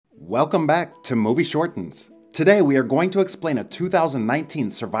Welcome back to Movie Shortens. Today we are going to explain a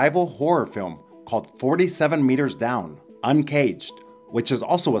 2019 survival horror film called 47 Meters Down, Uncaged, which is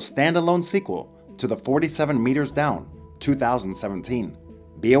also a standalone sequel to the 47 Meters Down, 2017.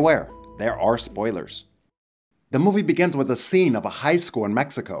 Be aware, there are spoilers. The movie begins with a scene of a high school in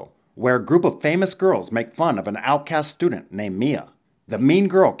Mexico, where a group of famous girls make fun of an outcast student named Mia. The mean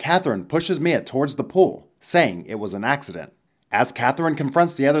girl Catherine pushes Mia towards the pool, saying it was an accident. As Catherine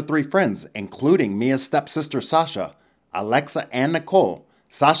confronts the other three friends, including Mia's stepsister Sasha, Alexa, and Nicole,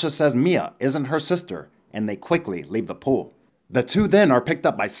 Sasha says Mia isn't her sister, and they quickly leave the pool. The two then are picked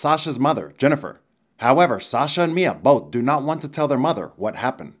up by Sasha's mother, Jennifer. However, Sasha and Mia both do not want to tell their mother what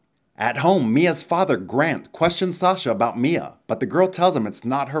happened. At home, Mia's father, Grant, questions Sasha about Mia, but the girl tells him it's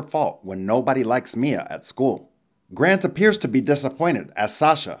not her fault when nobody likes Mia at school. Grant appears to be disappointed as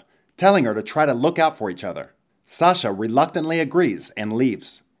Sasha, telling her to try to look out for each other. Sasha reluctantly agrees and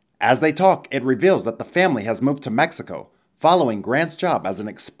leaves. As they talk, it reveals that the family has moved to Mexico, following Grant's job as an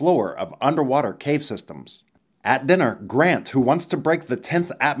explorer of underwater cave systems. At dinner, Grant, who wants to break the tense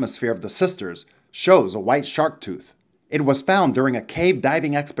atmosphere of the sisters, shows a white shark tooth. It was found during a cave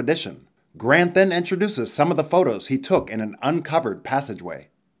diving expedition. Grant then introduces some of the photos he took in an uncovered passageway.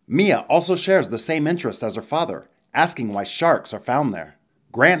 Mia also shares the same interest as her father, asking why sharks are found there.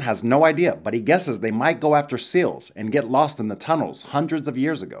 Grant has no idea, but he guesses they might go after seals and get lost in the tunnels hundreds of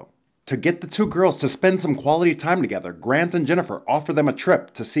years ago. To get the two girls to spend some quality time together, Grant and Jennifer offer them a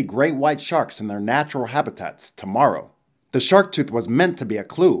trip to see great white sharks in their natural habitats tomorrow. The shark tooth was meant to be a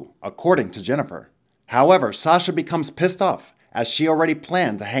clue, according to Jennifer. However, Sasha becomes pissed off as she already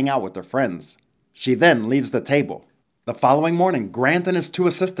planned to hang out with her friends. She then leaves the table. The following morning, Grant and his two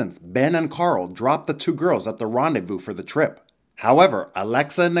assistants, Ben and Carl, drop the two girls at the rendezvous for the trip. However,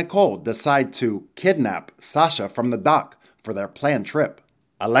 Alexa and Nicole decide to kidnap Sasha from the dock for their planned trip.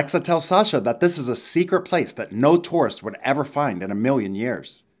 Alexa tells Sasha that this is a secret place that no tourist would ever find in a million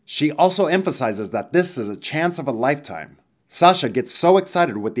years. She also emphasizes that this is a chance of a lifetime. Sasha gets so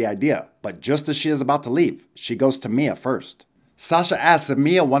excited with the idea, but just as she is about to leave, she goes to Mia first. Sasha asks if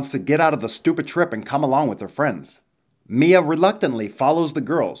Mia wants to get out of the stupid trip and come along with her friends. Mia reluctantly follows the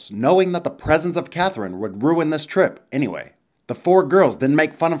girls, knowing that the presence of Catherine would ruin this trip anyway. The four girls then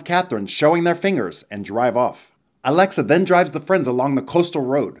make fun of Catherine, showing their fingers, and drive off. Alexa then drives the friends along the coastal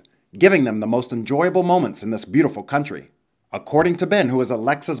road, giving them the most enjoyable moments in this beautiful country. According to Ben, who is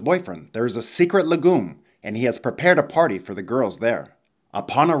Alexa's boyfriend, there is a secret lagoon, and he has prepared a party for the girls there.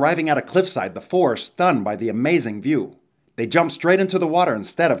 Upon arriving at a cliffside, the four are stunned by the amazing view. They jump straight into the water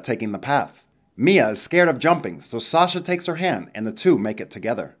instead of taking the path. Mia is scared of jumping, so Sasha takes her hand and the two make it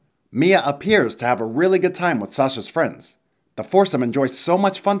together. Mia appears to have a really good time with Sasha's friends. The foursome enjoys so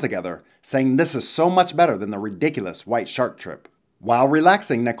much fun together, saying this is so much better than the ridiculous white shark trip. While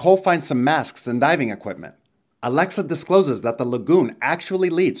relaxing, Nicole finds some masks and diving equipment. Alexa discloses that the lagoon actually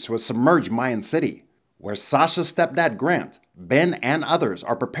leads to a submerged Mayan city, where Sasha's stepdad Grant, Ben, and others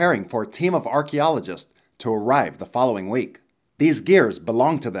are preparing for a team of archaeologists to arrive the following week. These gears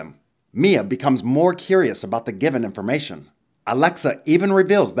belong to them. Mia becomes more curious about the given information. Alexa even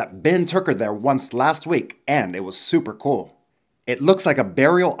reveals that Ben took her there once last week, and it was super cool. It looks like a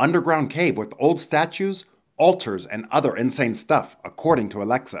burial underground cave with old statues, altars, and other insane stuff, according to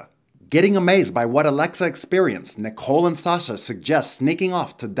Alexa. Getting amazed by what Alexa experienced, Nicole and Sasha suggest sneaking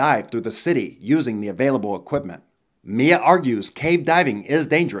off to dive through the city using the available equipment. Mia argues cave diving is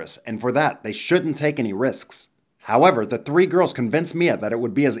dangerous, and for that, they shouldn't take any risks. However, the three girls convince Mia that it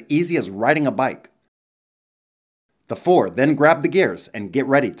would be as easy as riding a bike. The four then grab the gears and get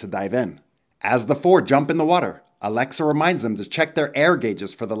ready to dive in. As the four jump in the water, Alexa reminds them to check their air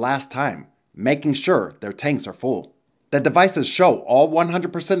gauges for the last time, making sure their tanks are full. The devices show all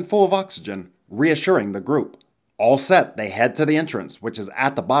 100% full of oxygen, reassuring the group. All set, they head to the entrance, which is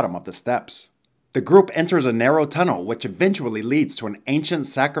at the bottom of the steps. The group enters a narrow tunnel, which eventually leads to an ancient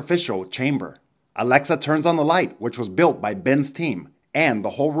sacrificial chamber. Alexa turns on the light, which was built by Ben's team, and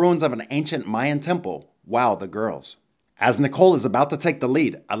the whole ruins of an ancient Mayan temple wow the girls. As Nicole is about to take the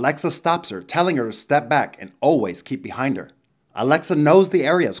lead, Alexa stops her, telling her to step back and always keep behind her. Alexa knows the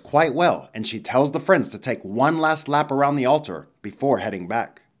areas quite well, and she tells the friends to take one last lap around the altar before heading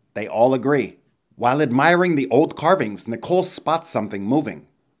back. They all agree. While admiring the old carvings, Nicole spots something moving.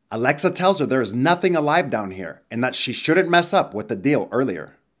 Alexa tells her there is nothing alive down here, and that she shouldn't mess up with the deal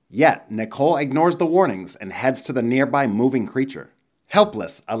earlier. Yet, Nicole ignores the warnings and heads to the nearby moving creature.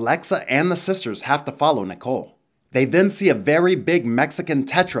 Helpless, Alexa and the sisters have to follow Nicole. They then see a very big Mexican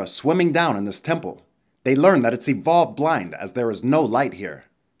tetra swimming down in this temple. They learn that it's evolved blind as there is no light here.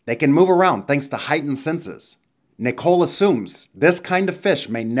 They can move around thanks to heightened senses. Nicole assumes this kind of fish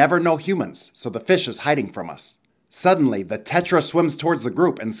may never know humans, so the fish is hiding from us. Suddenly, the tetra swims towards the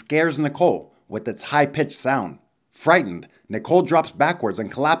group and scares Nicole with its high-pitched sound. Frightened, Nicole drops backwards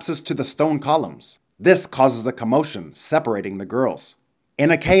and collapses to the stone columns. This causes a commotion, separating the girls.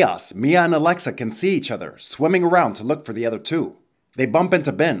 In a chaos, Mia and Alexa can see each other, swimming around to look for the other two. They bump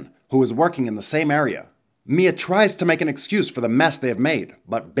into Ben, who is working in the same area. Mia tries to make an excuse for the mess they have made,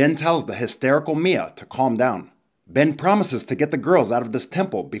 but Ben tells the hysterical Mia to calm down. Ben promises to get the girls out of this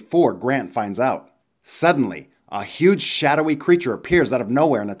temple before Grant finds out. Suddenly, a huge shadowy creature appears out of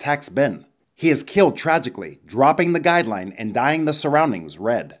nowhere and attacks Ben. He is killed tragically, dropping the guideline and dyeing the surroundings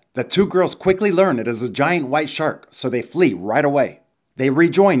red. The two girls quickly learn it is a giant white shark, so they flee right away. They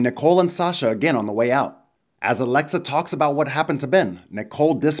rejoin Nicole and Sasha again on the way out. As Alexa talks about what happened to Ben,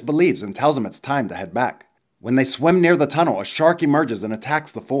 Nicole disbelieves and tells him it's time to head back. When they swim near the tunnel, a shark emerges and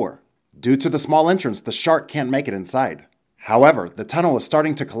attacks the four. Due to the small entrance, the shark can't make it inside. However, the tunnel is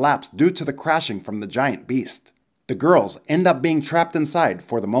starting to collapse due to the crashing from the giant beast. The girls end up being trapped inside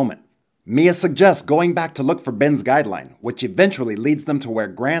for the moment. Mia suggests going back to look for Ben's guideline, which eventually leads them to where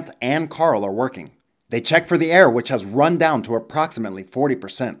Grant and Carl are working. They check for the air, which has run down to approximately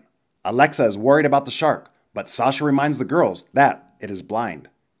 40%. Alexa is worried about the shark, but Sasha reminds the girls that it is blind.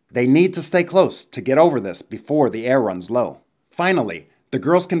 They need to stay close to get over this before the air runs low. Finally, the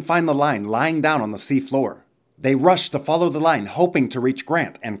girls can find the line lying down on the sea floor. They rush to follow the line, hoping to reach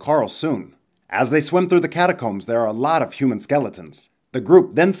Grant and Carl soon. As they swim through the catacombs, there are a lot of human skeletons. The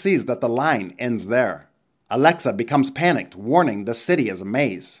group then sees that the line ends there. Alexa becomes panicked, warning the city is a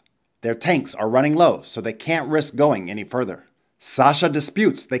maze. Their tanks are running low, so they can't risk going any further. Sasha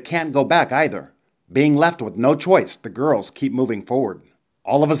disputes they can't go back either. Being left with no choice, the girls keep moving forward.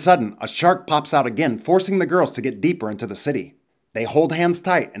 All of a sudden, a shark pops out again, forcing the girls to get deeper into the city. They hold hands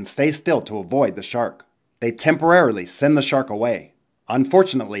tight and stay still to avoid the shark. They temporarily send the shark away.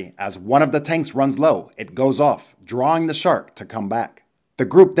 Unfortunately, as one of the tanks runs low, it goes off, drawing the shark to come back. The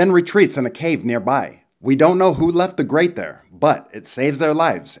group then retreats in a cave nearby. We don't know who left the grate there, but it saves their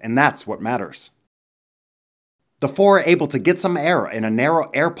lives, and that's what matters. The four are able to get some air in a narrow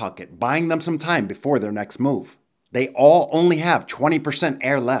air pocket, buying them some time before their next move. They all only have 20%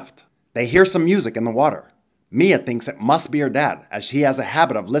 air left. They hear some music in the water. Mia thinks it must be her dad, as she has a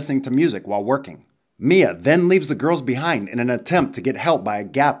habit of listening to music while working. Mia then leaves the girls behind in an attempt to get help by a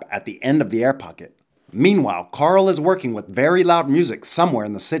gap at the end of the air pocket. Meanwhile, Carl is working with very loud music somewhere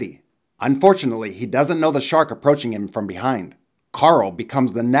in the city. Unfortunately, he doesn't know the shark approaching him from behind. Carl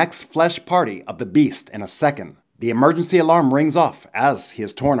becomes the next flesh party of the beast in a second. The emergency alarm rings off as he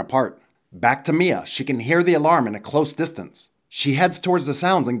is torn apart. Back to Mia, she can hear the alarm in a close distance. She heads towards the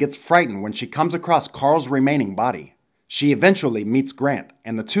sounds and gets frightened when she comes across Carl's remaining body. She eventually meets Grant,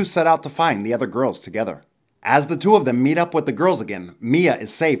 and the two set out to find the other girls together. As the two of them meet up with the girls again, Mia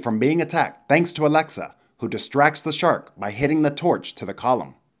is saved from being attacked thanks to Alexa, who distracts the shark by hitting the torch to the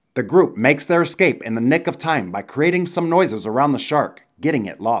column. The group makes their escape in the nick of time by creating some noises around the shark, getting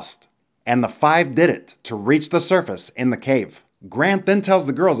it lost. And the five did it to reach the surface in the cave. Grant then tells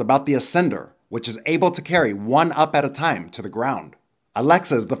the girls about the Ascender, which is able to carry one up at a time to the ground.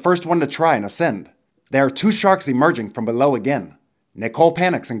 Alexa is the first one to try and ascend. There are two sharks emerging from below again. Nicole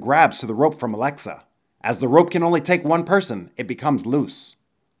panics and grabs to the rope from Alexa. As the rope can only take one person, it becomes loose.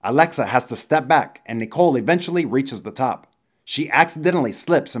 Alexa has to step back, and Nicole eventually reaches the top. She accidentally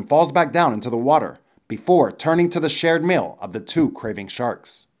slips and falls back down into the water before turning to the shared meal of the two craving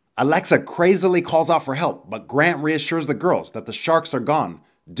sharks. Alexa crazily calls out for help, but Grant reassures the girls that the sharks are gone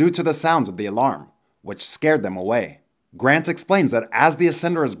due to the sounds of the alarm, which scared them away. Grant explains that as the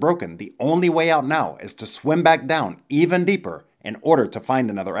Ascender is broken, the only way out now is to swim back down even deeper in order to find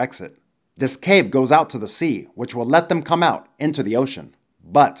another exit. This cave goes out to the sea, which will let them come out into the ocean.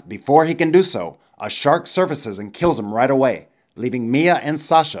 But before he can do so, a shark surfaces and kills him right away, leaving Mia and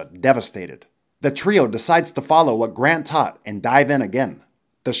Sasha devastated. The trio decides to follow what Grant taught and dive in again.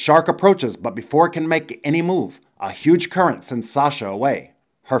 The shark approaches, but before it can make any move, a huge current sends Sasha away.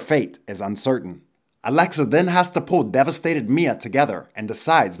 Her fate is uncertain. Alexa then has to pull devastated Mia together and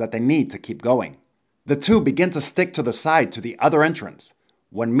decides that they need to keep going. The two begin to stick to the side to the other entrance.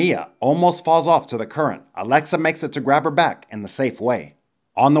 When Mia almost falls off to the current, Alexa makes it to grab her back in the safe way.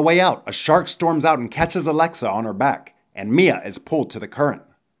 On the way out, a shark storms out and catches Alexa on her back, and Mia is pulled to the current.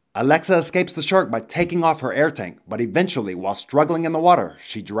 Alexa escapes the shark by taking off her air tank, but eventually, while struggling in the water,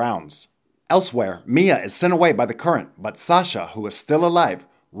 she drowns. Elsewhere, Mia is sent away by the current, but Sasha, who is still alive,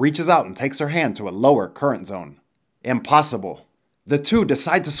 reaches out and takes her hand to a lower current zone. Impossible. The two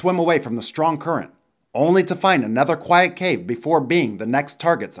decide to swim away from the strong current, only to find another quiet cave before being the next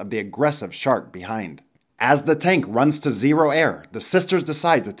targets of the aggressive shark behind. As the tank runs to zero air, the sisters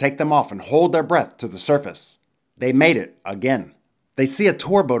decide to take them off and hold their breath to the surface. They made it again. They see a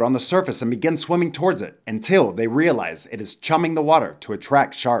tour boat on the surface and begin swimming towards it until they realize it is chumming the water to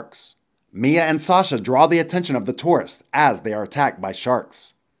attract sharks. Mia and Sasha draw the attention of the tourists as they are attacked by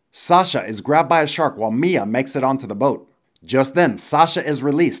sharks. Sasha is grabbed by a shark while Mia makes it onto the boat. Just then, Sasha is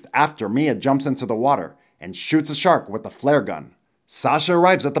released after Mia jumps into the water and shoots a shark with a flare gun. Sasha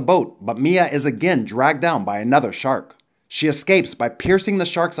arrives at the boat, but Mia is again dragged down by another shark. She escapes by piercing the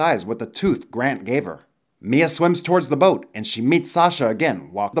shark's eyes with the tooth Grant gave her. Mia swims towards the boat and she meets Sasha again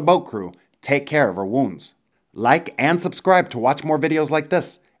while the boat crew take care of her wounds. Like and subscribe to watch more videos like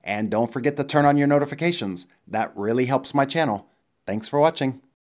this, and don't forget to turn on your notifications. That really helps my channel. Thanks for watching.